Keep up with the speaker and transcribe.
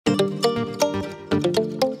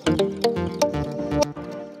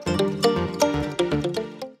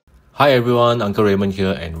Hi everyone, Uncle Raymond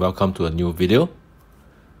here and welcome to a new video.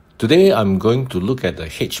 Today I'm going to look at the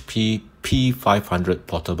HP P500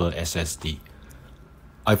 portable SSD.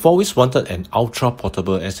 I've always wanted an ultra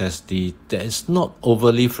portable SSD that is not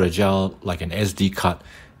overly fragile like an SD card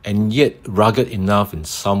and yet rugged enough in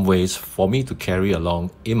some ways for me to carry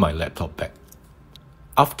along in my laptop bag.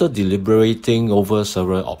 After deliberating over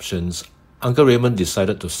several options, Uncle Raymond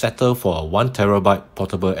decided to settle for a 1TB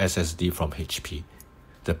portable SSD from HP,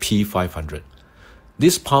 the P500.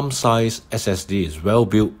 This palm-sized SSD is well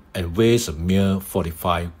built and weighs a mere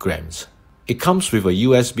 45 grams. It comes with a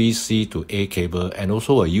USB-C to A cable and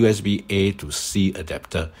also a USB-A to C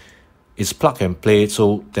adapter. It's plug and play,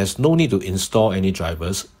 so there's no need to install any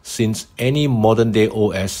drivers since any modern-day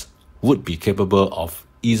OS would be capable of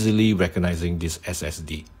easily recognizing this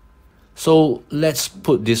SSD. So let's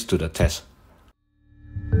put this to the test.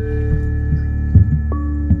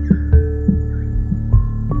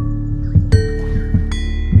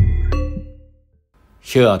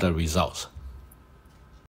 Here are the results.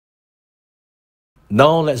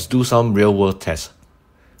 Now let's do some real-world tests.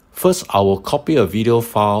 First, I will copy a video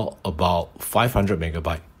file about 500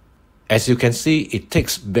 MB. As you can see, it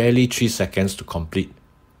takes barely 3 seconds to complete.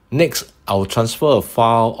 Next, I will transfer a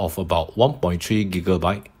file of about 1.3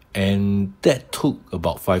 GB and that took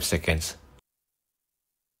about 5 seconds.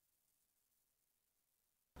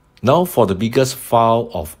 Now for the biggest file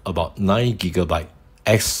of about 9 GB.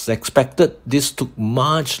 As expected, this took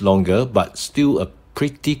much longer but still a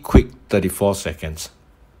pretty quick 34 seconds.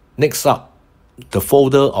 Next up, the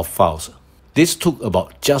folder of files. This took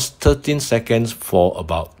about just 13 seconds for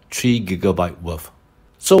about 3 GB worth.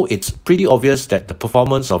 So it's pretty obvious that the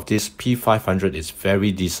performance of this P500 is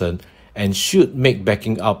very decent and should make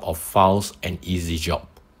backing up of files an easy job.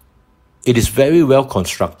 It is very well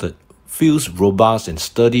constructed, feels robust and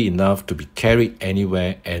sturdy enough to be carried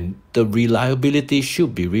anywhere, and the reliability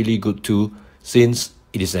should be really good too since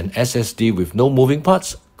it is an SSD with no moving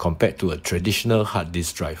parts compared to a traditional hard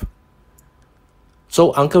disk drive.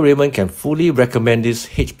 So Uncle Raymond can fully recommend this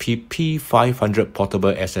HP P500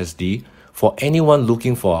 portable SSD for anyone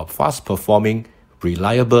looking for a fast-performing,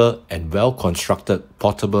 reliable and well-constructed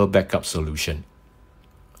portable backup solution.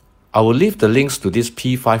 I will leave the links to this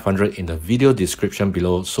P500 in the video description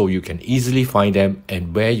below so you can easily find them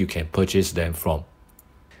and where you can purchase them from.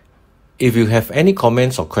 If you have any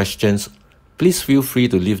comments or questions, please feel free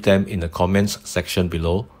to leave them in the comments section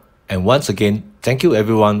below. And once again, thank you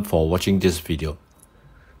everyone for watching this video.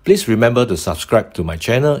 Please remember to subscribe to my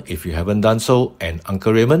channel if you haven't done so, and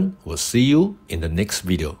Uncle Raymond will see you in the next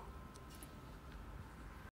video.